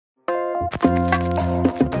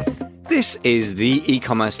This is The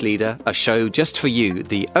E-Commerce Leader, a show just for you,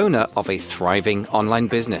 the owner of a thriving online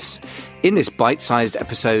business. In this bite-sized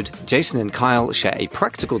episode, Jason and Kyle share a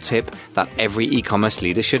practical tip that every e-commerce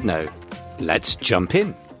leader should know. Let's jump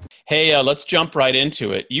in. Hey, let's jump right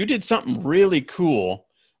into it. You did something really cool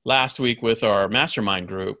last week with our mastermind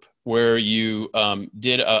group where you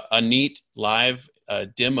did a neat live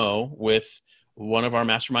demo with one of our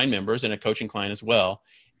mastermind members and a coaching client as well.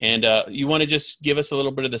 And you want to just give us a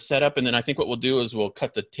little bit of the setup, and then I think what we'll do is we'll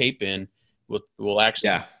cut the tape in. We'll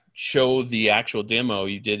actually show the actual demo.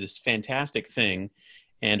 You did this fantastic thing,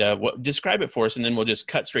 and describe it for us, and then we'll just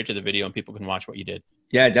cut straight to the video, and people can watch what you did.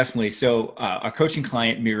 Yeah, definitely. So our coaching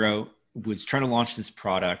client, Miro, was trying to launch this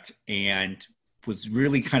product and was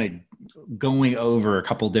really kind of going over a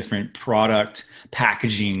couple different product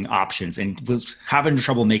packaging options and was having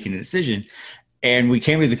trouble making a decision. And we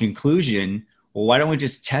came to the conclusion, well, why don't we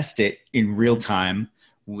just test it in real time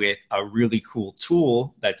with a really cool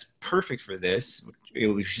tool that's perfect for this? It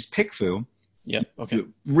was just Pickfu. Yeah. Okay.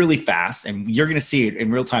 Really fast. And you're going to see it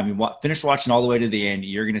in real time. You finish watching all the way to the end.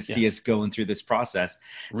 You're going to see us going through this process.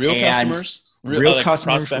 Real customers,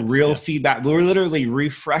 real feedback. We're literally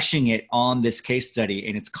refreshing it on this case study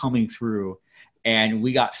and it's coming through. And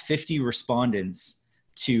we got 50 respondents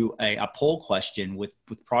to a poll question with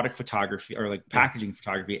product photography or like packaging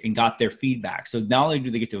photography and got their feedback. So not only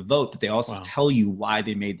do they get to vote, but they also tell you why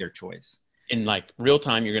they made their choice. In like real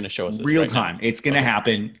time, you're going to show us this real time. It's going to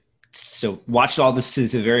happen. So watch all this to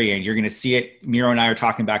the very end. You're going to see it. Miro and I are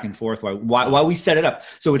talking back and forth while we set it up.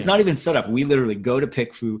 So it's not even set up. We literally go to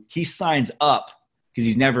Pickfu. He signs up because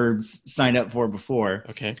he's never signed up for it before.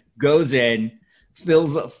 Okay. Goes in,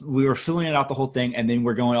 fills up. We were filling it out the whole thing. And then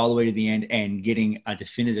we're going all the way to the end and getting a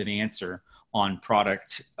definitive answer on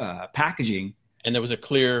product packaging. And there was a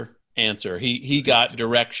clear answer. He got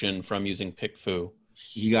direction from using Pickfu.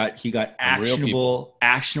 He got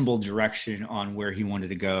actionable direction on where he wanted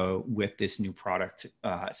to go with this new product.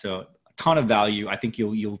 So a ton of value. I think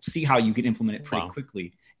you'll see how you can implement it pretty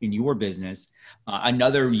quickly in your business.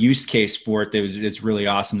 Another use case for it that's really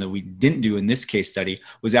awesome that we didn't do in this case study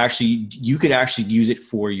was actually you could actually use it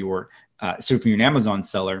for your so if you're an Amazon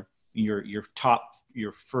seller,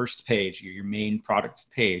 your first page, your main product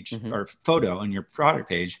page or photo on your product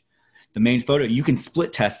page. The main photo, you can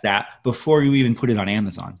split test that before you even put it on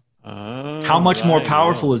Amazon. How much more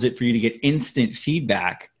powerful is it for you to get instant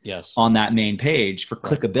feedback on that main page for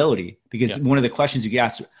clickability? Because one of the questions you get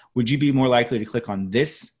asked, would you be more likely to click on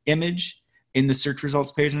this image in the search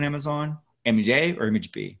results page on Amazon, image A or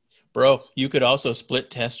image B? Bro, you could also split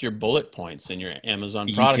test your bullet points in your Amazon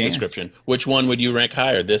product description. Which one would you rank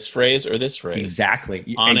higher, this phrase or this phrase? Exactly.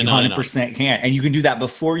 You 100% can. And you can do that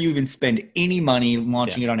before you even spend any money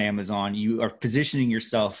launching it on Amazon. You are positioning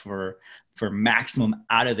yourself for maximum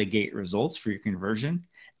out of the gate results for your conversion.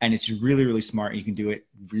 And it's really, really smart. You can do it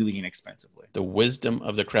really inexpensively. The wisdom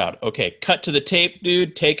of the crowd. Okay, cut to the tape,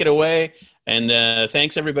 dude. Take it away. And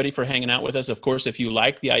thanks, everybody, for hanging out with us. Of course, if you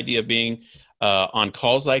like the idea of being on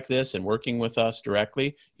calls like this and working with us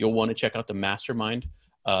directly, you'll want to check out the mastermind.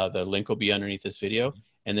 The link will be underneath this video,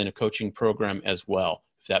 and then a coaching program as well,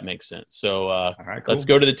 if that makes sense. So let's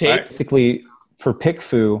go to the tape. Basically, for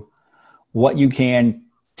Pickfu, what you can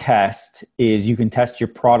test is you can test your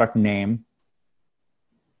product name.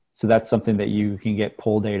 So that's something that you can get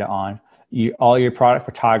poll data on. All your product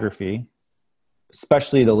photography,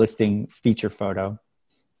 especially the listing feature photo.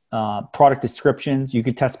 Product descriptions, you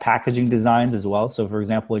could test packaging designs as well. So for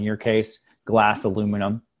example, in your case, glass,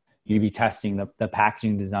 aluminum, you'd be testing the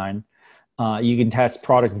packaging design. You can test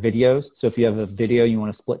product videos. So if you have a video, you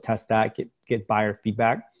want to split test that, get buyer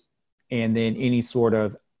feedback. And then any sort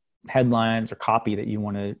of headlines or copy that you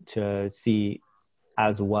want to see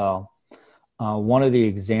as well. One of the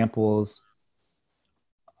examples,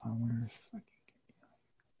 I wonder if I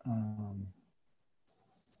can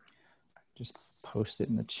just post it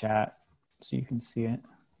in the chat so you can see it.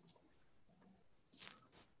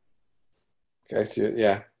 Okay, I see it.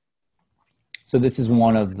 Yeah. So this is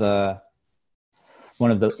one of the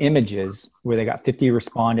images where they got 50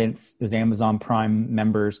 respondents. There's Amazon Prime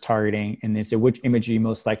members targeting, and they said, which image are you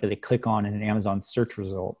most likely to click on in an Amazon search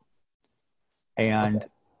result? And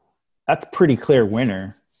that's a pretty clear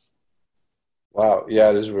winner. Wow. Yeah,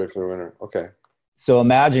 it is a really clear winner. Okay. So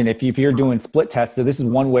imagine if you're doing split tests. So this is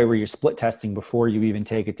one way where you're split testing before you even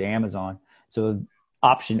take it to Amazon. So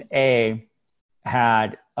option A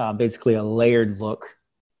had basically a layered look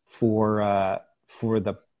for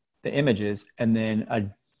the images, and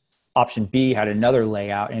then option B had another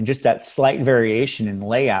layout, and just that slight variation in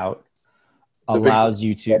layout allows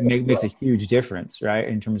you to makes a huge difference, right,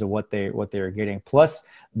 in terms of what they're getting. Plus,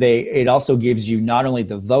 it also gives you not only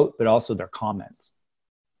the vote but also their comments,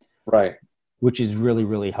 right, which is really,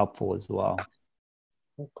 really helpful as well.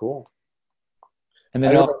 Oh, cool. And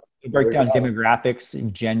then break down demographics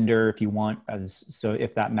and gender if you want, so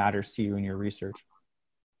if that matters to you in your research.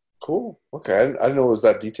 Cool. Okay, I didn't know it was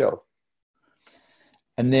that detailed.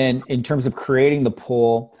 And then in terms of creating the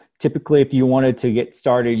poll, typically if you wanted to get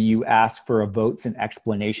started, you ask for a votes and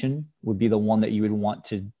explanation would be the one that you would want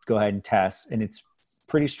to go ahead and test. And it's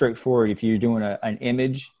pretty straightforward. If you're doing an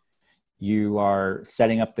image, you are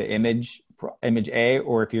setting up the image A,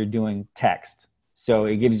 or if you're doing text. So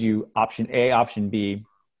it gives you option A, option B,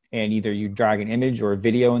 and either you drag an image or a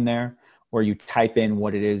video in there, or you type in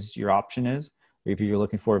what it is your option is, or if you're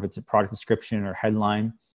looking for, if it's a product description or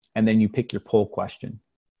headline, and then you pick your poll question.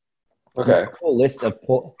 Okay.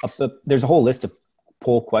 There's a whole list of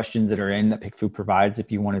poll questions that are in that Pickfu provides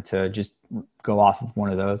if you wanted to just go off of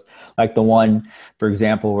one of those. Like the one, for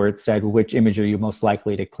example, where it said, which image are you most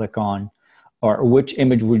likely to click on, or which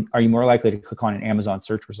image are you more likely to click on an Amazon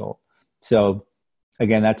search result? So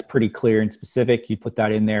again, that's pretty clear and specific. You put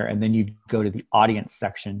that in there, and then you go to the audience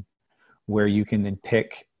section where you can then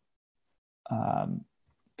pick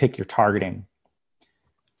your targeting.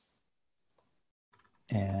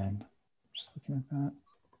 And just looking at that.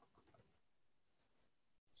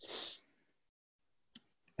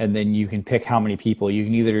 And then you can pick how many people. You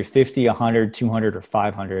can either do 50, 100, 200, or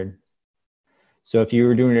 500. So if you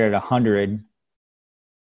were doing it at 100,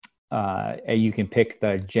 you can pick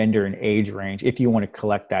the gender and age range if you want to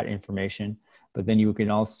collect that information. But then you can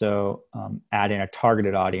also add in a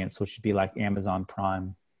targeted audience, which would be like Amazon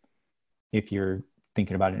Prime, if you're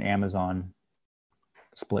thinking about an Amazon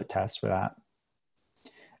split test for that.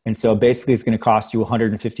 And so basically it's going to cost you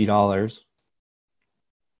 $150.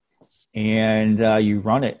 And you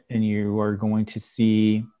run it, and you are going to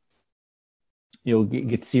see, you'll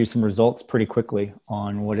get to see some results pretty quickly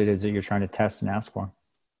on what it is that you're trying to test and ask for.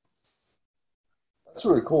 That's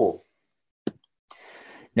really cool.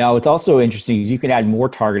 Now, what's also interesting is you can add more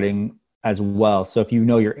targeting as well. So if you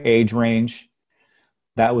know your age range,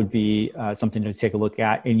 that would be something to take a look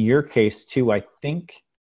at. In your case too, I think,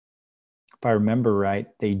 if I remember right,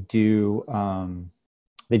 they do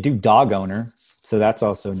dog owner. So that's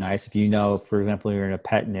also nice. If you know, for example, you're in a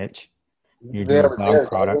pet niche, you're doing a dog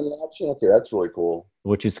product. Okay, that's really cool.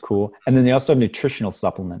 Which is cool. And then they also have nutritional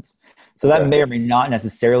supplements. So that may or may not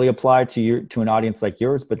necessarily apply to an audience like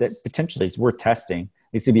yours, but that potentially it's worth testing.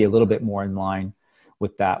 It needs to be a little bit more in line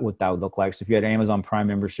with that, what that would look like. So if you had an Amazon Prime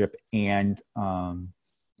membership and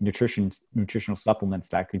nutritional supplements,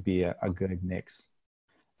 that could be a good mix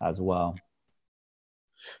as well.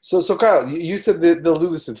 So Kyle, you said that they'll do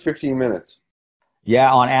this in 15 minutes.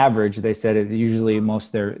 Yeah, on average, they said it usually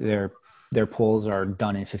most their polls are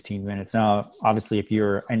done in 15 minutes. Now, obviously, if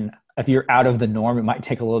you're out of the norm, it might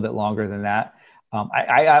take a little bit longer than that.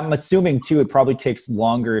 I'm assuming too, it probably takes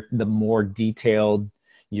longer the more detailed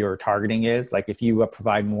your targeting is. Like if you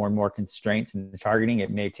provide more and more constraints in the targeting,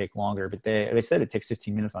 it may take longer. But they said it takes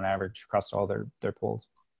 15 minutes on average across all their polls.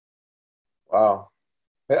 Wow.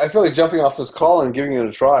 I feel like jumping off this call and giving it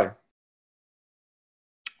a try.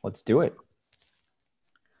 Let's do it.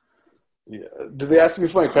 Yeah. Did they ask me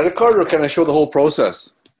for my credit card, or can I show the whole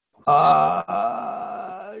process? Let's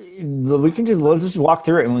just walk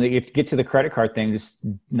through it, and when you get to the credit card thing,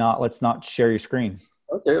 let's not share your screen.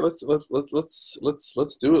 Okay, let's do it. Let's, this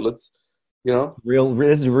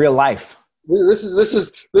is real life.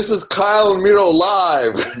 This is Kyle and Miro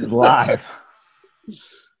live. Live.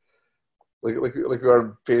 like we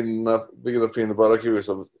are paying big enough pain in the butt. I'll give you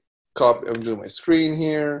some copy. I'm doing my screen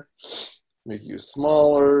here. Make you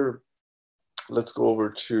smaller. Let's go over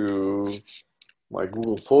to my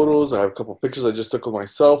Google Photos. I have a couple pictures I just took with my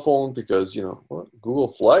cell phone because, Google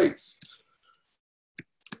Flights.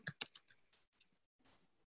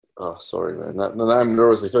 Oh, sorry, man. Now I'm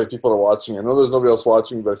nervous. I feel like people are watching. I know there's nobody else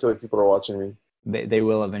watching, but I feel like people are watching me. They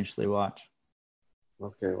will eventually watch.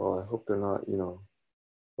 Okay, well, I hope they're not,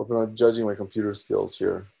 hope they're not judging my computer skills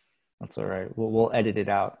here. That's all right. We'll edit it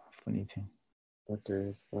out if we need to. Okay,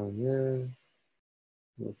 it's down here.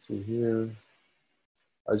 Let's see here.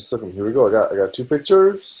 I just took them. Here we go. I got two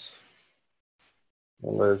pictures.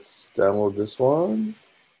 And let's download this one.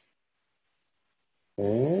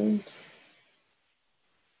 And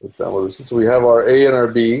let's download this. So we have our A and our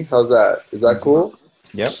B. How's that? Is that cool?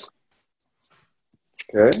 Yep.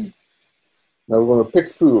 Okay. Now we're going to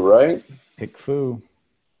Pickfu, right? Pickfu.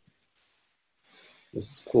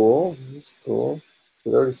 This is cool.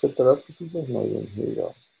 Did I already set that up for people? No, here you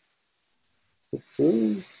go.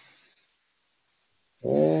 Pickfu.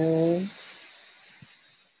 And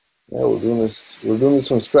yeah, we're doing this. We're doing this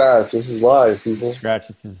from scratch. This is live, people. Scratch.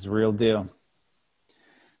 This is the real deal.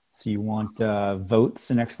 So you want votes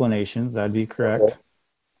and explanations. That'd be correct. Okay.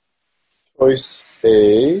 Choice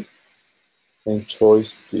A and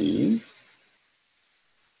choice B.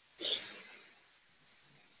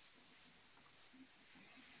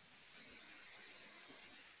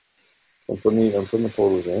 I'm putting the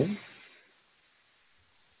photos in.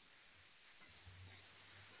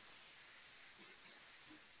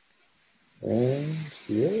 And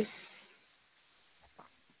here.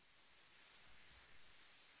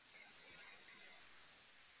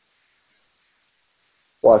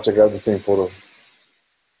 Watch, I got the same photo.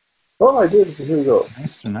 Oh, I did. Here we go.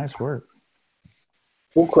 Nice work.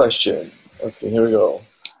 Full question. Okay, here we go.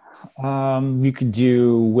 You could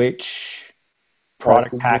do which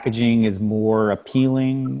product packaging is more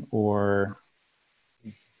appealing, or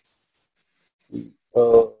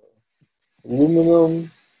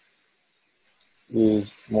Aluminum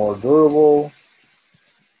is more durable.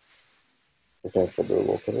 I can't spell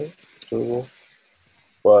durable today. Durable.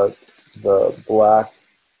 But the black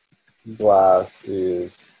glass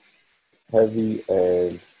is heavy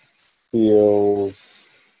and feels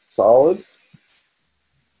solid.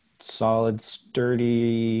 solid,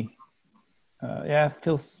 sturdy. Yeah, it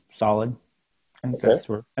feels solid. I think Okay. that's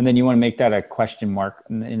where. And then you want to make that a question mark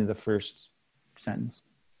in the end of the first sentence.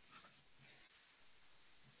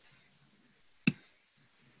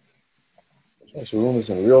 So we're doing this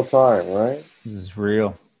in real time, right? This is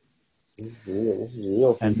real. This is real. This is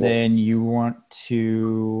real, people. And then you want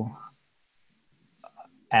to.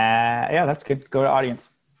 Yeah, that's good. Go to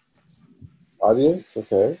audience. Audience,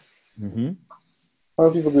 okay. Mm-hmm. How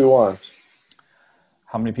many people do you want?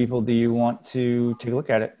 How many people do you want to take a look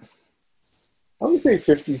at it? I'm gonna say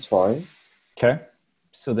 50 is fine. Okay.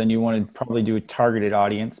 So then you want to probably do a targeted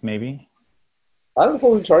audience, maybe. I don't know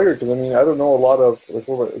if I'm target because I don't know a lot of let's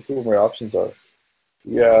see what my options are.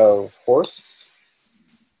 You have horse.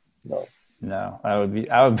 No. No, I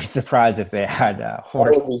would be surprised if they had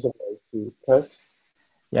horse. I would be surprised too. Pet.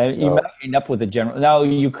 Yeah, you might end up with a general. Now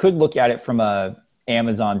you could look at it from a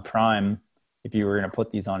Amazon Prime if you were going to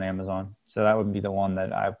put these on Amazon. So that would be the one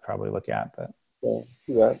that I'd probably look at. But Yeah,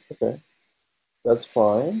 see that? Okay, that's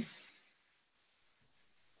fine.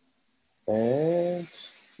 And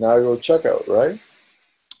now I go checkout, right?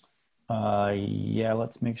 yeah,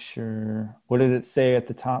 let's make sure. What does it say at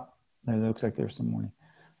the top? It looks like there's some warning.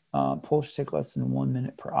 Poll should take less than 1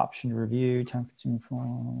 minute per option to review. Time consuming for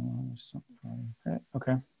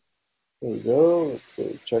okay. There we go. Let's go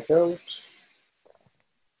checkout.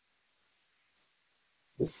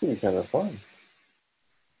 This is gonna be kind of fun.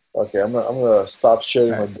 Okay, I'm gonna stop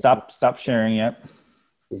sharing Right, stop sharing. Yep.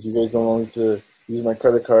 Because you guys don't want me to use my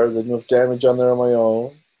credit card. There's enough damage on there on my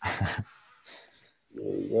own. There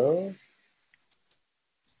we go.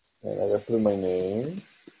 And I gotta put in my name.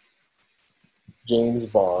 James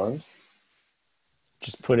Bond.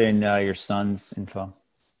 Just put in your son's info.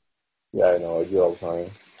 Yeah, I know. I do all the time.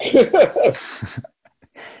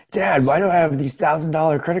 Dad, why do I have these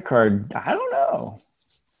 $1,000 credit card? I don't know.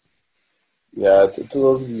 Yeah, to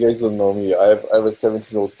those of you guys who don't know me, I have a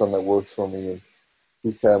 17-year-old son that works for me, and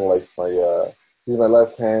he's kind of like he's my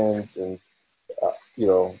left hand, and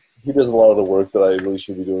he does a lot of the work that I really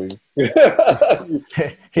should be doing.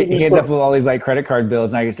 he ends up with all these like credit card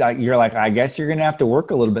bills, and you're like, I guess you're gonna have to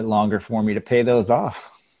work a little bit longer for me to pay those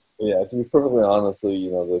off. Yeah, to be perfectly honest,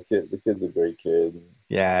 the kid's a great kid.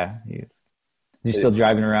 Yeah, he is. Is he still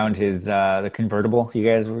driving around his the convertible you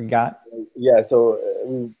guys got? Yeah, so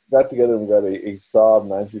we got together. We got a Saab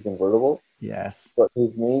 93 convertible. Yes. But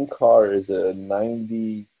his main car is a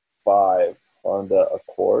 95 Honda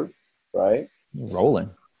Accord, right? Rolling.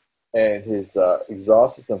 And his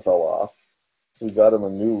exhaust system fell off. So we got him a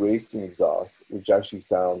new racing exhaust, which actually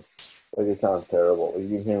sounds terrible. You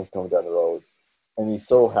can hear him coming down the road. And he's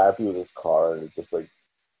so happy with his car, and it's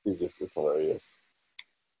hilarious.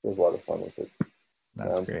 It was a lot of fun with it.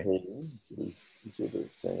 That's great. It's the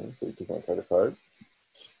same. So you take my credit card.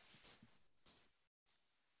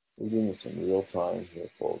 We're doing this in real time here,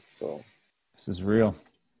 folks. So this is real.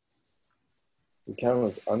 The camera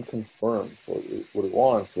is unconfirmed. So what it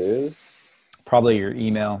wants is probably your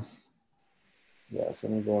email. Yeah, so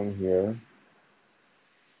I'm going here.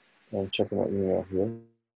 I'm checking my email here.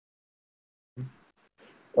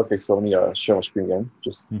 Okay, so let me share my screen again,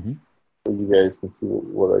 just so you guys can see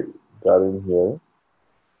what I got in here.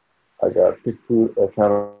 I got Pickfu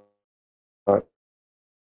account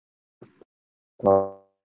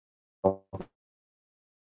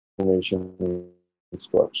confirmation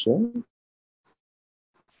instructions.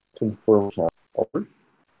 Confirm account. Over.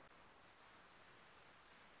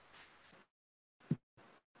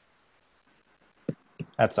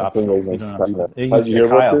 That's I'm putting optional. those You nice don't have stuff. to. How did you hear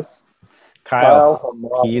about this?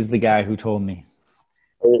 Kyle, he is the guy who told me.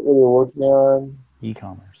 What are you working on?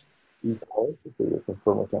 E-commerce. E-commerce? Okay,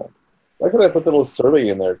 confirm account. Why could I put the little survey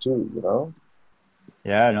in there too, you know?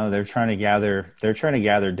 Yeah, no, they're trying to gather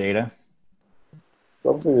data. So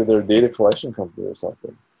obviously they're a data collection company or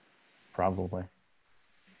something. Probably.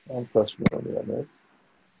 I'm questioning on this.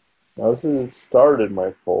 Now this is it started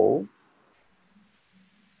my fold.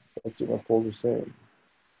 That's what my folds are saying.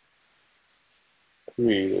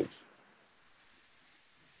 Created.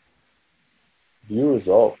 View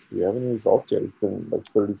results. Do you have any results yet? It's been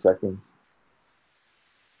like 30 seconds.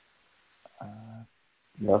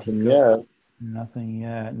 Nothing yet. Nothing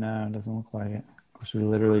yet. No, it doesn't look like it. Of course, we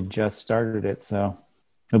literally just started it, so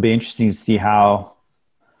it'll be interesting to see how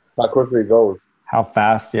quickly it goes. How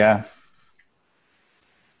fast, yeah.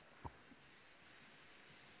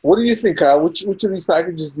 What do you think, Kyle? Which of these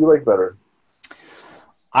packages do you like better?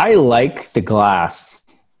 I like the glass.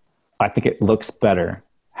 I think it looks better.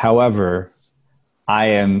 However, I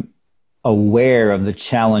am aware of the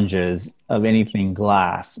challenges of anything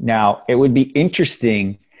glass. Now, it would be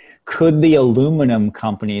interesting, could the aluminum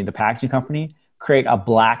company, the packaging company, create a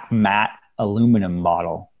black matte aluminum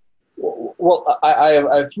bottle? Well, I have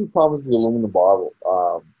a few problems with the aluminum bottle.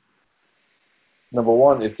 Number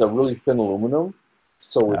one, it's a really thin aluminum,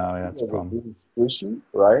 so it's really squishy,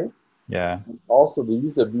 right? Yeah. And also, they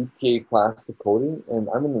use a BPA plastic coating, and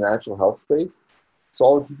I'm in the natural health space, so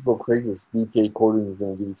all the people go crazy. This BPA coating is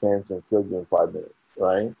going to give you cancer and kill you in 5 minutes,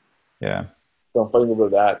 right? Yeah. So I'm fighting over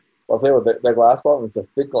that. I'll tell you what, that glass bottle, it's a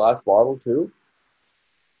thick glass bottle too.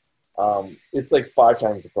 It's like 5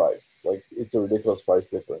 times the price. Like, it's a ridiculous price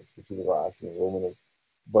difference between the glass and the aluminum.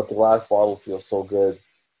 But the glass bottle feels so good.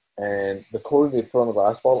 And the coating they put on the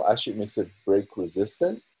glass bottle actually makes it break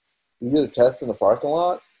resistant. We did a test in the parking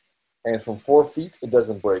lot, and from 4 feet, it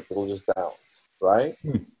doesn't break. It'll just bounce, right?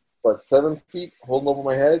 But 7 feet, holding over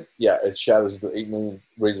my head, yeah, it shatters into 8 million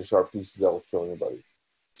razor-sharp pieces that will kill anybody.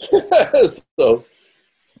 So,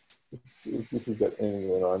 let's see if we've got anything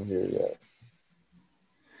going on here yet.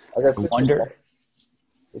 I got 6 wonder.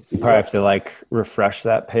 You probably have to refresh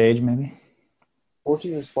that page, maybe.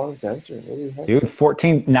 14 respondents answering. What do you have?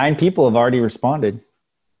 Dude, 9 people have already responded.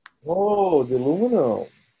 Oh, the aluminum.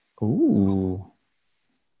 Ooh.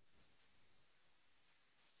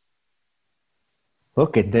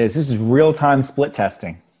 Look at this. This is real-time split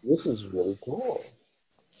testing. This is really cool.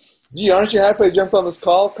 Gee, aren't you happy I jumped on this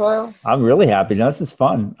call, Kyle? I'm really happy. No, this is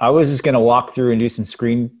fun. I was just going to walk through and do some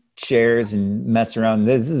screen shares and mess around.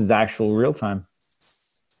 This is actual real time.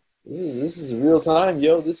 This is real time,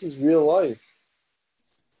 yo. This is real life.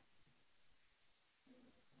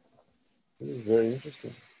 This is very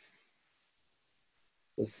interesting.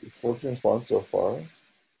 It's 14 responses so far.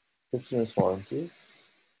 15 responses.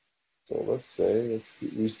 So let's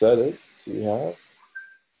reset it. So we have.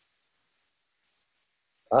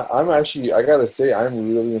 I'm actually, I gotta say,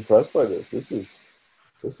 I'm really impressed by this. This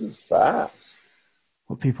is fast.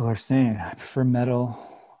 What people are saying, I prefer metal.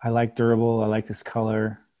 I like durable. I like this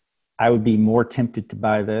color. I would be more tempted to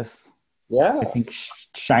buy this. Yeah. I think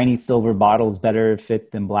shiny silver bottle is better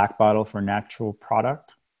fit than black bottle for natural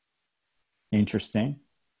product. Interesting.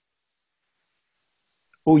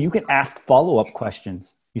 Oh, you can ask follow-up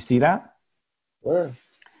questions. You see that? Where?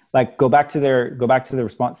 Go back to the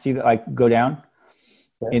response. See that, go down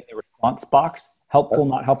in the response box. Helpful,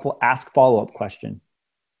 not helpful. Ask follow-up question.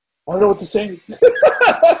 I don't know what to say.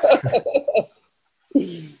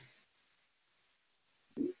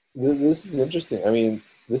 This is interesting. I mean,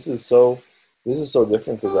 this is so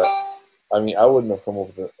different because I wouldn't have come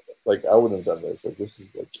up with it. I wouldn't have done this. This is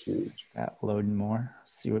huge. That loading more.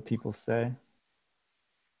 See what people say.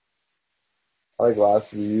 I like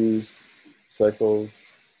last reused cycles.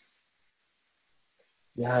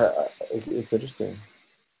 Yeah, it's interesting.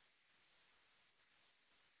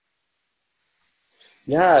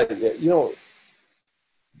 Yeah,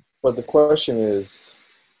 but the question is,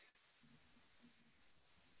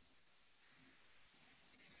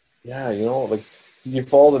 do you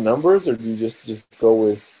follow the numbers or do you just go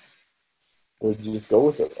with,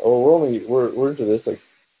 it? Oh, we're into this.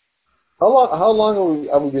 How long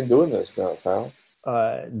have we been doing this now, Kyle?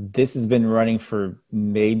 This has been running for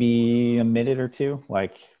maybe a minute or two,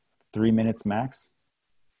 3 minutes max.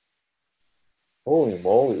 Holy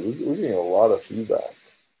moly, we're getting a lot of feedback.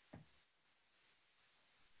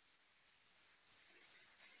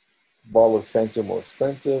 Ball expensive, more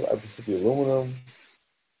expensive. I prefer the aluminum.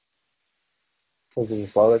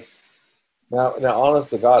 Positive product. Now, honest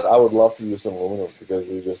to God, I would love to use some aluminum because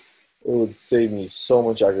it would save me so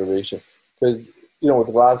much aggravation. Because with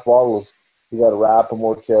the glass bottles, you got to wrap them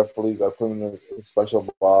more carefully. You got to put them in a special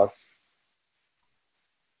box.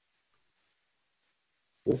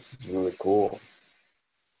 This is really cool.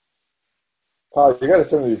 Kyle, you got to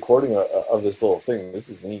send me a recording of this little thing. This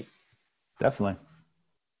is neat. Definitely.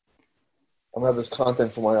 I'm gonna have this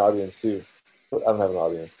content for my audience too. But I don't have an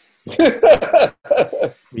audience.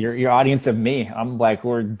 Your audience of me. I'm like,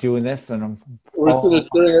 we're doing this, and we're sitting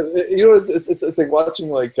staring at. It's like watching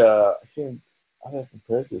like I don't have to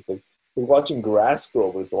compare this. Like watching grass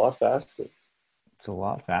grow, but it's a lot faster. It's a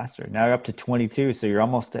lot faster. Now you're up to 22, so you're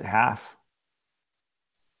almost at half.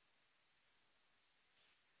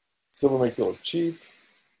 Silver makes it look cheap.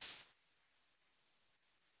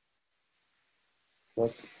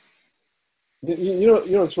 That's you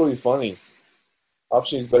know it's really funny.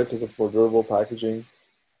 Option is better because it's more durable packaging,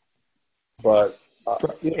 but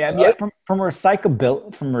from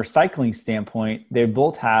recycling standpoint, they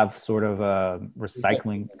both have sort of a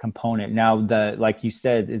recycling component. Now, like you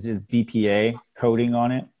said, is it BPA coating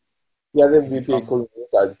on it? Yeah, they have BPA coating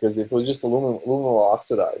inside because if it was just aluminum will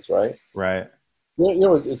oxidize, right? Right. You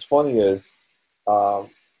know what's funny is, I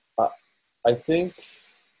think.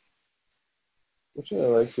 What should I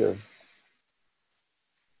like here?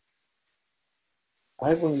 I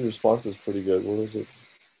had one of these responses pretty good. What was it?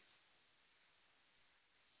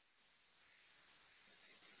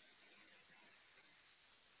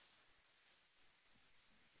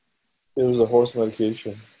 It was a horse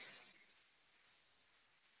medication.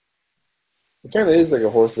 It kind of is like a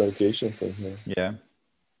horse medication thing here. Yeah.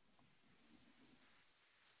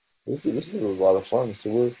 This is a lot of fun.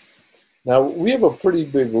 So we have a pretty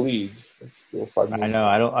big lead. Let's go 5 minutes.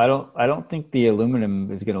 I know. I don't think the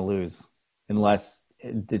aluminum is going to lose unless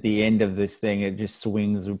at the end of this thing it just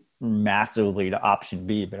swings massively to option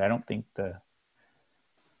B. But I don't think it's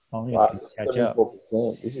going to catch up.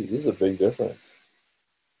 This is a big difference.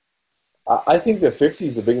 I think the 50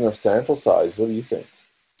 is a big enough sample size. What do you think?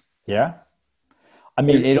 Yeah, I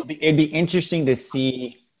mean it'd be interesting to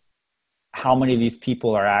see how many of these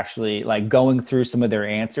people are actually like going through some of their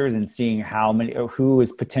answers and seeing who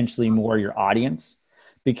is potentially more your audience,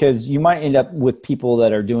 because you might end up with people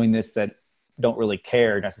that are doing this that don't really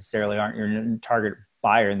care necessarily, aren't your target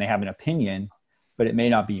buyer, and they have an opinion, but it may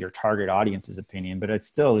not be your target audience's opinion. But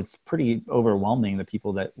it's pretty overwhelming, the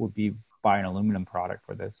people that would be buying an aluminum product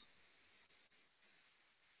for this.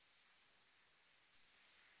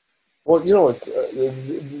 Well, it's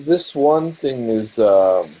this one thing is.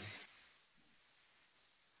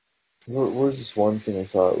 Where's this one thing I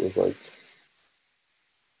saw? It was like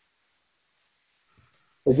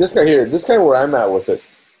this guy here. This guy where I'm at with it.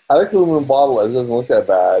 I like the aluminum bottle as it doesn't look that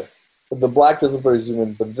bad, but the black doesn't very zoom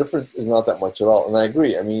in. But the difference is not that much at all. And I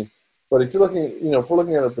agree. I mean, but if you're looking, if we're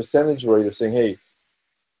looking at a percentage rate of saying, hey,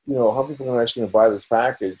 how people are actually going to buy this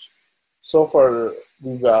package? So far,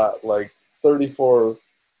 we've got like 34.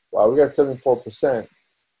 Wow, we got 74%.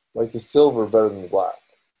 Like the silver better than the black.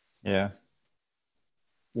 Yeah.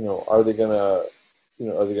 Are they gonna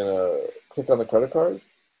click on the credit card?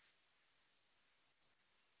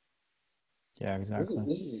 Yeah, exactly.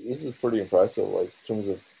 This is pretty impressive. Like in terms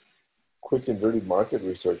of quick and dirty market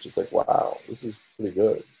research, it's like, wow, this is pretty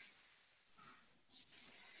good.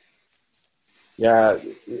 Yeah,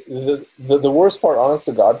 the worst part, honest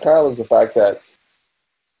to God, Kyle, is the fact that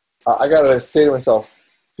I gotta say to myself,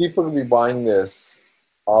 people are gonna be buying this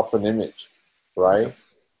off an image, right?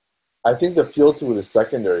 I think the feel to it is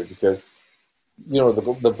secondary because,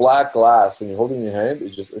 the black glass, when you're holding it in your hand,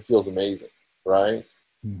 it feels amazing, right?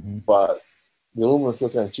 Mm-hmm. But the aluminum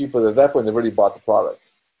feels kind of cheap, but at that point, they've already bought the product.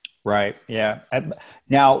 Right, yeah.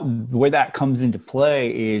 Now, where that comes into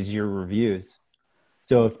play is your reviews.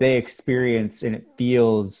 So if they experience and it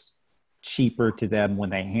feels cheaper to them when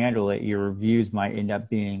they handle it, your reviews might end up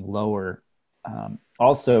being lower.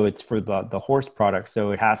 Also, it's for the horse product, so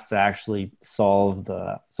it has to actually solve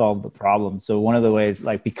the problem. So one of the ways,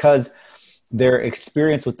 like, because their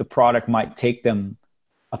experience with the product might take them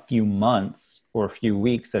a few months or a few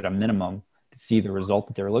weeks at a minimum to see the result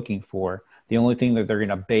that they're looking for, the only thing that they're going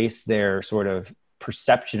to base their sort of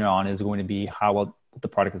perception on is going to be how the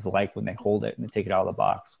product is like when they hold it and they take it out of the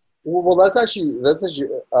box. Well, that's going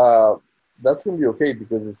to be okay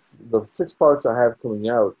because it's the 6 products I have coming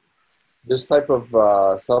out. This type of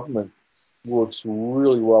supplement works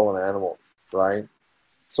really well in animals, right?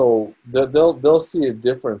 So they'll see a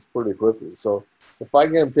difference pretty quickly. So if I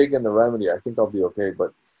can take in the remedy, I think I'll be okay.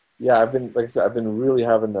 But yeah, I've been really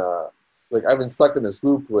having I've been stuck in this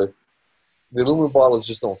loop with the aluminum bottles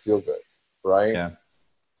just don't feel good, right? Yeah.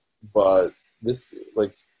 But this,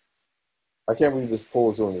 like, I can't believe this poll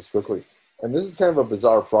is going this quickly. And this is kind of a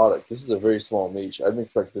bizarre product. This is a very small niche. I didn't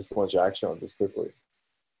expect this much action on this quickly.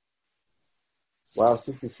 Wow,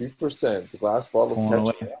 63%. The glass bottle's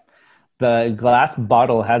catching. The glass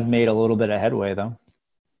bottle has made a little bit of headway, though.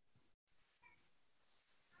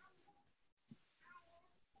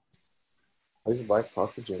 I even like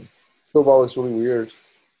packaging. Still, looks really weird.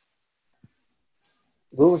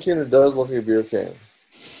 Blue container does look like a beer can.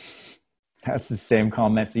 That's the same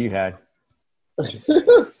comments you had.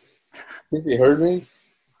 Think they heard me?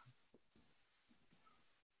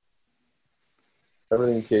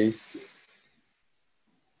 Everything tastes.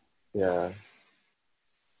 Yeah.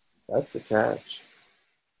 That's the catch.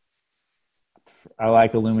 I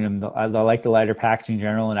like aluminum. I like the lighter packaging in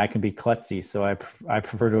general, and I can be klutzy, so I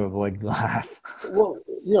prefer to avoid glass. Well,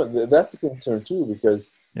 that's a concern too, because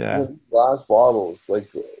yeah, glass bottles. Like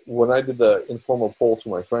when I did the informal poll to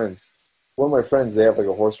my friends, one of my friends, they have like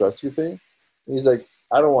a horse rescue thing. And he's like,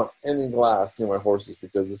 I don't want any glass near my horses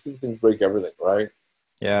because these things break everything, right?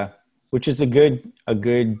 Yeah, which is a good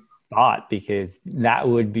thought, because that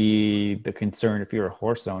would be the concern if you're a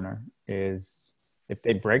horse owner, is if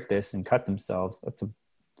they break this and cut themselves, that's a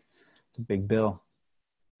big bill.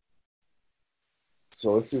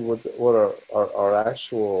 So let's see what our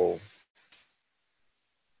actual.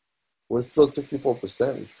 We're still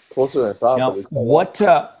 64%. It's closer than I thought.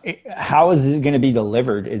 Now, how is it going to be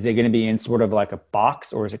delivered? Is it going to be in sort of like a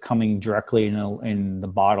box, or is it coming directly in the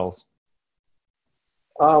bottles?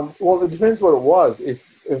 Well, it depends what it was.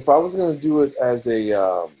 If I was going to do it as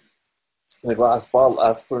a glass bottle, I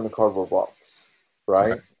have to put it in a cardboard box,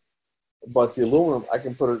 right? Okay. But the aluminum, I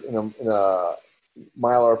can put it in a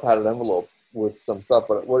Mylar padded envelope with some stuff.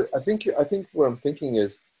 But I think what I'm thinking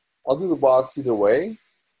is, I'll do the box either way,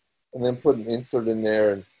 and then put an insert in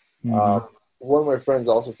there. And one of my friends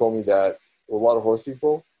also told me that a lot of horse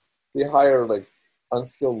people, they hire like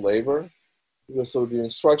unskilled labor, because so the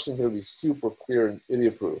instructions are going to be super clear and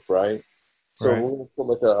idiot-proof, right? So we're going to put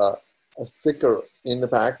like a sticker in the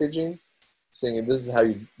packaging saying this is how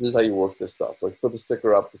you work this stuff. Like put the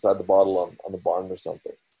sticker up beside the bottle on the barn or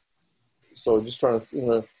something. So just trying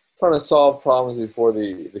to solve problems before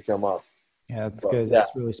they come up. Yeah, that's good. Yeah.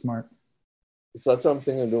 That's really smart. So that's what I'm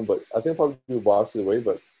thinking of doing, but I think I'll probably do a box either way.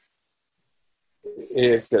 But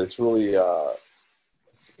it's really I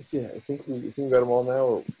think we got them all now,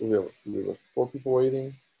 or we have 4 people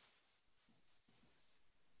waiting.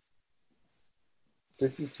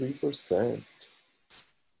 63%.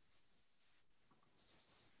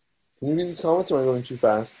 Can you read these comments, or am I going too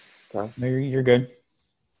fast? No, you're good.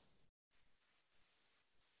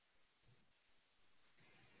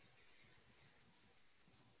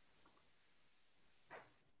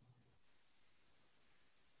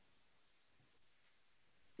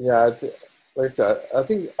 Yeah, like I said, I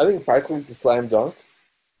think practically it's a slam dunk.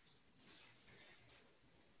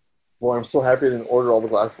 Boy, I'm so happy I didn't order all the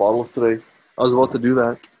glass bottles today. I was about to do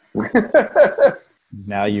that.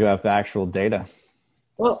 Now you have actual data.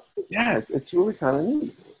 Well, yeah, it's really kind of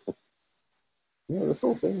neat. Yeah, this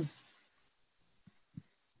whole thing.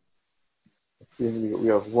 Let's see, we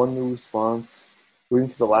have 1 new response. Waiting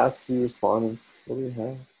for the last 3 respondents. What do we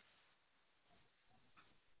have?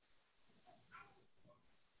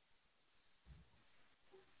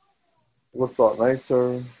 Looks a lot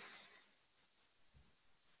nicer.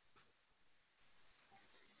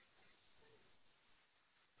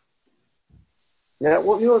 Yeah,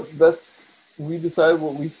 well, we decide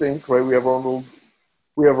what we think, right? We have our own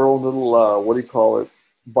little what do you call it,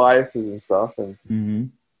 biases and stuff. And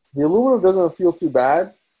the aluminum doesn't feel too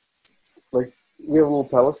bad. Like we have little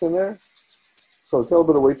pellets in there, so it's a little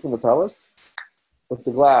bit of weight from the pellets. But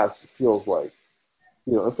the glass feels like,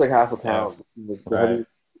 it's like half a pound. Yeah. The heavy,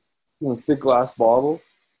 thick glass bottle.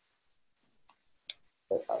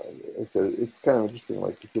 Like I said, it's kind of interesting.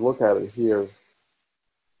 Like if you look at it here,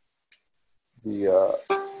 the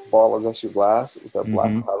bottle is actually glass with that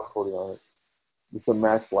black powder coating on it. It's a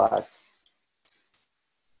matte black.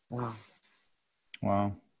 Wow.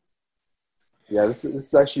 Yeah, this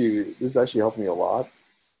is actually helped me a lot,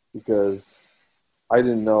 because I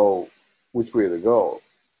didn't know which way to go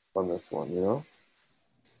on this one,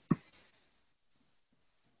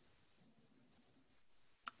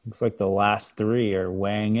 Looks like the last 3 are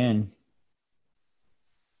weighing in.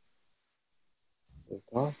 They're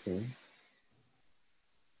talking.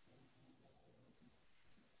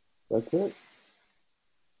 That's it.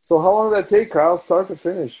 So how long did that take, Kyle, start to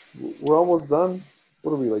finish? We're almost done.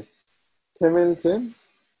 What are we, like 10 minutes in?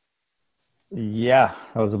 Yeah,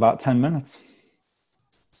 that was about 10 minutes.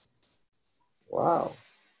 Wow.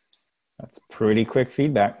 That's pretty quick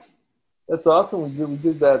feedback. That's awesome. We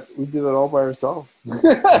did that. We did it all by ourselves. Look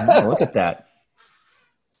at that.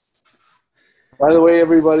 By the way,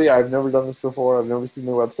 everybody, I've never done this before. I've never seen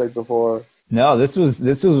the website before. No, this was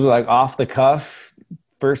like off the cuff,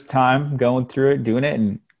 first time going through it, doing it,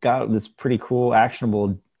 and got this pretty cool,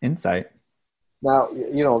 actionable insight. Now,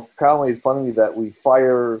 Kyle made fun of me that we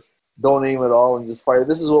don't aim at all and just fire.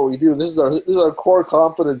 This is what we do. This is our core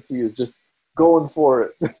competency, is just going for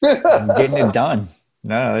it. Getting it done.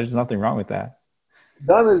 No, there's nothing wrong with that.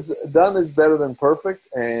 Done is better than perfect,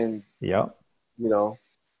 and yep.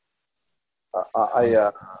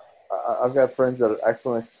 I've got friends that are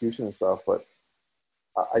excellent execution and stuff, but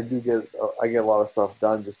I get a lot of stuff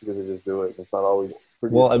done just because I just do it. It's not always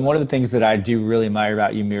pretty. Well, and one of the things that I do really admire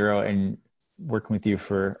about you, Miro, and working with you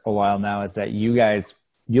for a while now, is that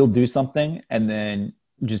you'll do something and then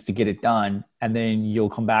just to get it done, and then you'll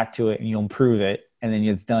come back to it and you'll improve it, and then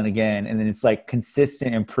it's done again, and then it's like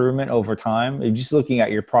consistent improvement over time. And just looking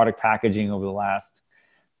at your product packaging over the last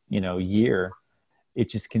year, it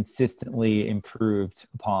just consistently improved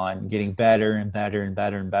upon getting better and better and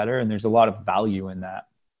better and better. And there's a lot of value in that.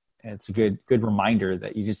 And it's a good reminder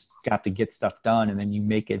that you just have to get stuff done, and then you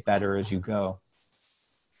make it better as you go.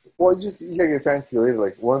 Well, you gotta get fancy later.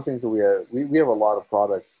 Like, one of the things that we have a lot of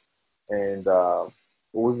products, and what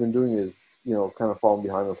we've been doing is, kind of falling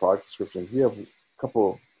behind the product descriptions. We have a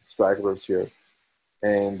couple stragglers here.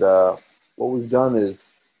 And what we've done is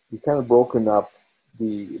we've kind of broken up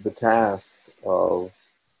the task of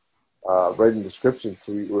writing descriptions.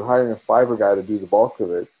 So we're hiring a Fiverr guy to do the bulk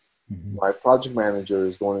of it. Mm-hmm. My project manager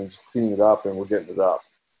is going and just cleaning it up, and we're getting it up,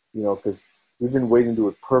 because we've been waiting to do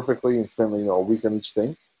it perfectly and spend, a week on each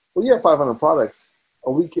thing. Well, you have 500 products.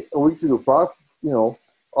 A week to do a product,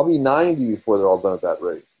 I'll be 90 before they're all done at that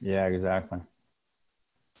rate. Yeah, exactly.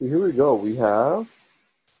 So here we go. We have,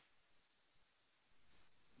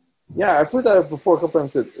 I've heard that before a couple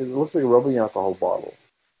times. It looks like a rubbing alcohol bottle.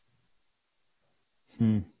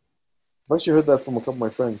 I've actually heard that from a couple of my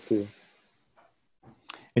friends too.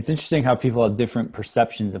 It's interesting how people have different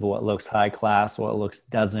perceptions of what looks high class, what looks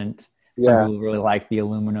doesn't. Yeah. Some people really like the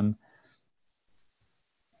aluminum.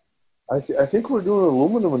 I think we're doing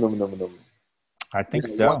aluminum. I think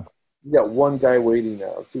so. You got one guy waiting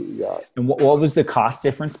now. Let's see what we got. And what was the cost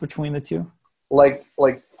difference between the two? Like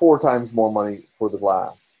 4 times more money for the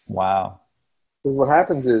glass. Wow. Because what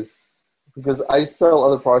happens is, because I sell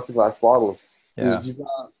other products in glass bottles, is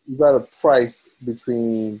you got a price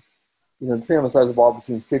between, depending on the size of the bottle,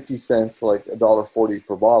 between 50 cents to like $1.40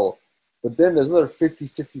 per bottle. But then there's another 50,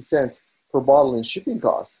 60 cents per bottle in shipping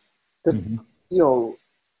costs. Because,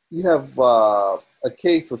 you have a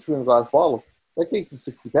case with 300 glass bottles. That case is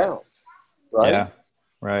 60 pounds, right? Yeah,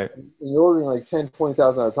 right. And you're ordering like 10,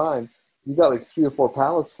 20,000 at a time. You got like 3 or 4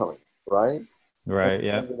 pallets coming, right? Right,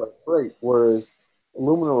 yeah. Like freight. Whereas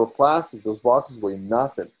aluminum or plastic, those boxes weigh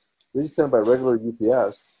nothing. They just send by regular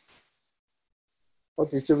UPS.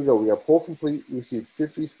 Okay, so here we go. We got pull complete. We received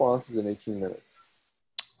 50 responses in 18 minutes.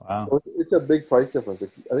 Wow. So it's a big price difference.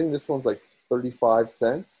 I think this one's like 35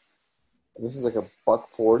 cents. And this is like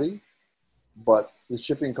 $1.40. But the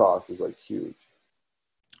shipping cost is like huge.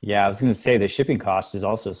 Yeah, I was going to say the shipping cost is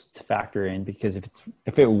also to factor in, because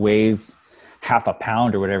if it weighs half a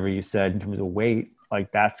pound or whatever you said in terms of weight,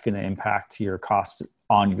 like that's going to impact your cost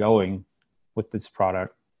ongoing with this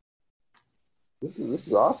product. This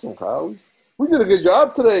is awesome, Kyle. We did a good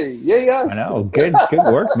job today. Yay, yes. I know. Good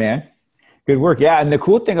work, man. Good work. Yeah. And the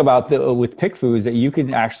cool thing about with Pickfu is that you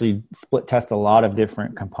can actually split test a lot of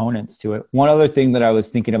different components to it. One other thing that I was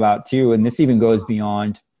thinking about too, and this even goes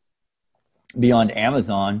beyond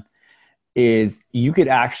Amazon, is you could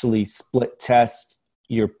actually split test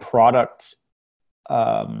your product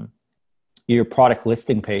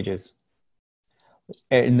listing pages.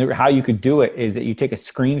 And how you could do it is that you take a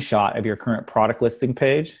screenshot of your current product listing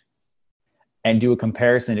page and do a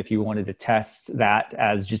comparison if you wanted to test that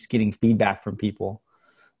as just getting feedback from people.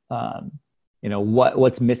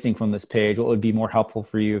 What's missing from this page? What would be more helpful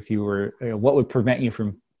for you if you were, what would prevent you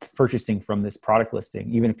from purchasing from this product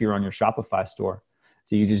listing, even if you're on your Shopify store?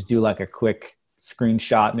 So you just do like a quick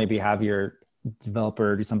screenshot, maybe have your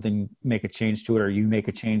developer do something, make a change to it, or you make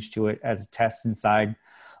a change to it as a test inside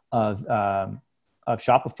of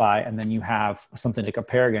Shopify, and then you have something to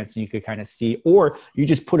compare against, and you could kind of see, or you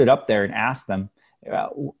just put it up there and ask them,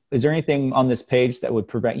 is there anything on this page that would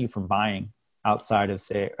prevent you from buying outside of,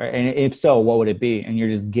 say, and if so, what would it be? And you're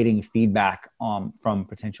just getting feedback from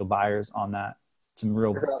potential buyers on that. Some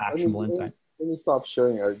real actionable insight. Let me stop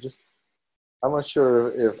sharing. I'm not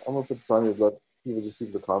sure if I'm gonna put this on here, but people just see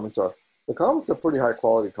what the comments are. The comments are pretty high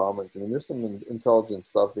quality comments. I mean, there's some intelligent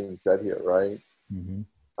stuff being said here, right? Mm-hmm.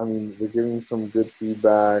 I mean, they're giving some good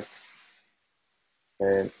feedback,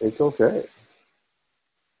 and it's okay.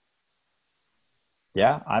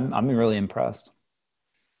 Yeah, I'm really impressed.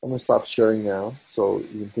 I'm gonna stop sharing now, so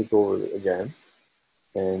you can take over again.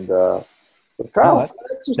 And but Kyle,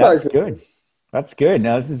 exercise. That's good. That's good.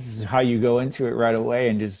 Now this is how you go into it right away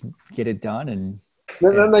and just get it done. And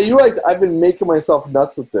No, you realize I've been making myself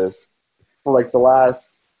nuts with this for like the last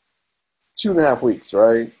 2.5 weeks,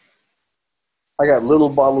 right? I got little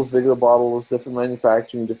bottles, bigger bottles, different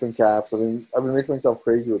manufacturing, different caps. I've been making myself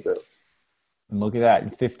crazy with this. And look at that. In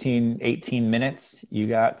 15, 18 minutes, you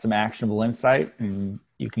got some actionable insight and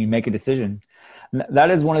you can make a decision. And that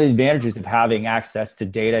is one of the advantages of having access to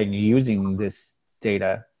data and using this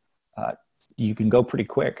data. You can go pretty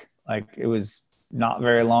quick. Like it was not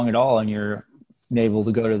very long at all, and you're able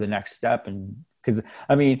to go to the next step. And because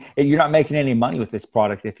I mean, you're not making any money with this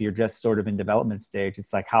product if you're just sort of in development stage.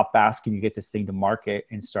 It's like, how fast can you get this thing to market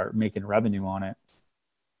and start making revenue on it?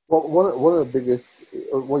 Well, one of the biggest.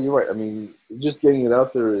 Well, you're right. I mean, just getting it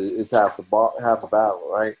out there is half the battle,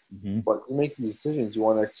 right? Mm-hmm. But you make these decisions, you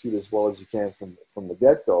want to execute as well as you can from the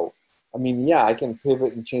get go. I mean, yeah, I can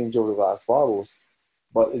pivot and change over the glass bottles,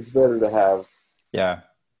 but it's better to have. Yeah.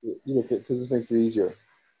 Because this makes it easier.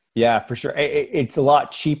 Yeah, for sure. It's a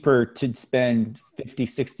lot cheaper to spend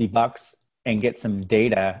 $50-$60 and get some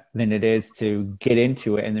data than it is to get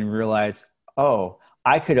into it and then realize, oh,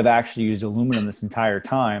 I could have actually used aluminum this entire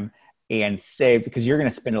time and saved, because you're going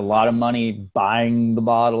to spend a lot of money buying the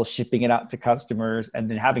bottle, shipping it out to customers,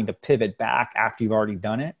 and then having to pivot back after you've already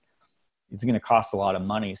done it. It's going to cost a lot of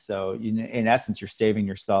money. So in essence, you're saving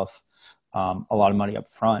yourself a lot of money up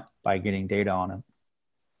front by getting data on it.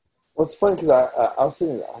 Well, it's funny because I was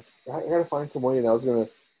thinking, I got to find some way, and I was going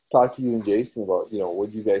to talk to you and Jason about,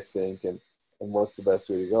 what you guys think and what's the best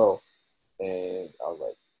way to go. And I was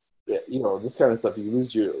like, yeah, this kind of stuff, you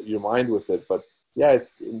lose your mind with it. But yeah,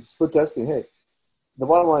 it's split testing. Hey, the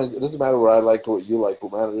bottom line is, it doesn't matter what I like or what you like.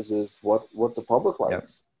 What matters is what the public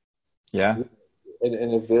likes. Yeah.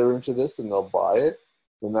 And if they're into this and they'll buy it,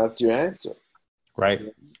 then that's your answer. Right.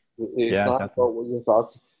 It's not definitely about what your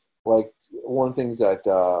thoughts. Like, one of the things that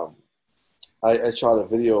I shot a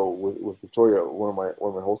video with Victoria, one of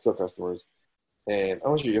my wholesale customers, and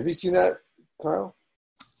I'm not sure. Have you seen that, Kyle?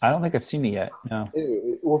 I don't think I've seen it yet. No.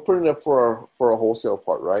 We're putting it up for our wholesale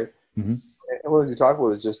part, right? Mm-hmm. And what we talk about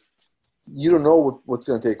is just, you don't know what's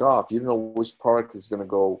going to take off. You don't know which product is going to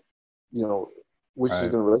go, which is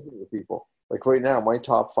going to resonate with people. Like right now, my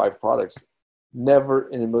top 5 products, never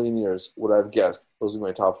in a million years would I have guessed those are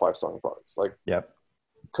my top 5 selling products. Like,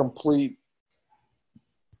 complete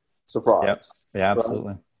surprise. Yep. Yeah,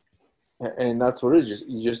 absolutely. Right? And that's what it is.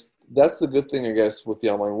 You just that's the good thing, I guess, with the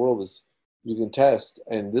online world is you can test,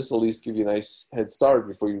 and this will at least give you a nice head start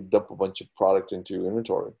before you dump a bunch of product into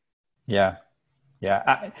inventory. Yeah.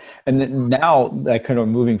 Yeah. And then now, like, kind of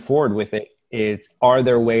moving forward with it is, are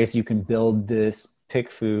there ways you can build this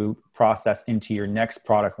Pickfu process into your next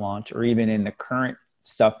product launch, or even in the current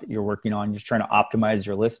stuff that you're working on, just trying to optimize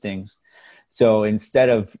your listings? So instead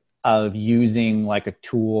of using like a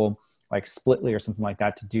tool like Splitly or something like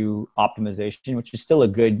that to do optimization, which is still a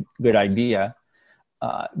good idea,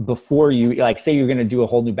 before you, like, say you're going to do a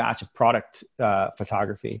whole new batch of product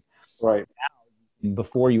photography. Right.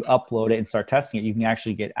 Before you upload it and start testing it, you can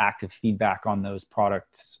actually get active feedback on those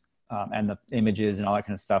products and the images and all that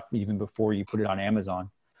kind of stuff, even before you put it on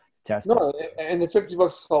Amazon. Test it. And the $50,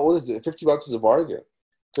 what is it? $50 is a bargain,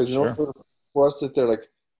 because for us to sit there, like,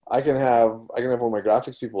 I can have one of my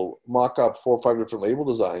graphics people mock up 4 or 5 different label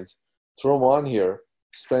designs, throw them on here,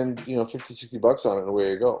 spend $50-$60 on it, and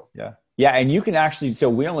away you go. Yeah, and you can actually, so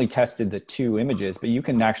we only tested the 2 images, but you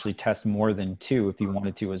can actually test more than 2 if you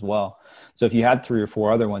wanted to as well. So if you had 3 or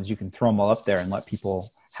 4 other ones, you can throw them all up there and let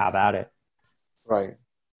people have at it. Right.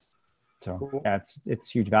 So yeah,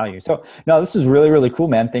 it's huge value. So no, this is really, really cool,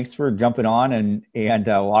 man. Thanks for jumping on and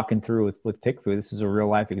walking through with Pickfu. This is a real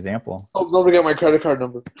life example. Oh, nobody got my credit card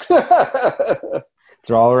number.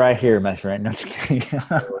 It's all right here, my friend. No, just kidding.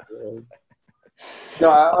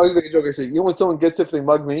 No, I always make a joke. I say, when someone gets it, if they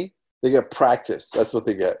mug me, they get practice. That's what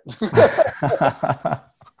they get.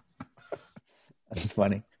 That's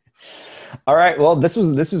funny. All right. Well, this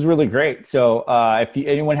was really great. So if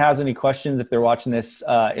anyone has any questions, if they're watching this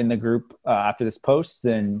in the group after this post,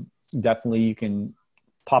 then definitely you can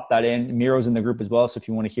pop that in. Miro's in the group as well. So if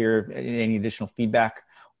you want to hear any additional feedback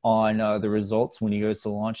on the results when he goes to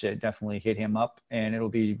launch it, definitely hit him up and it'll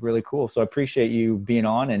be really cool. So I appreciate you being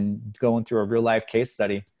on and going through a real life case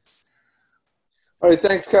study. All right.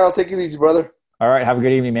 Thanks, Kyle. Take it easy, brother. All right. Have a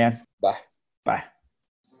good evening, man. Bye. Bye.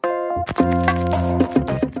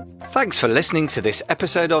 Thanks for listening to this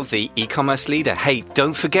episode of The E-Commerce Leader. Hey,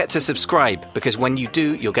 don't forget to subscribe, because when you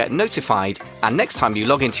do, you'll get notified. And next time you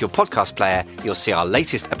log into your podcast player, you'll see our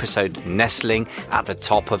latest episode nestling at the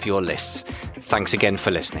top of your lists. Thanks again for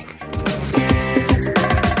listening.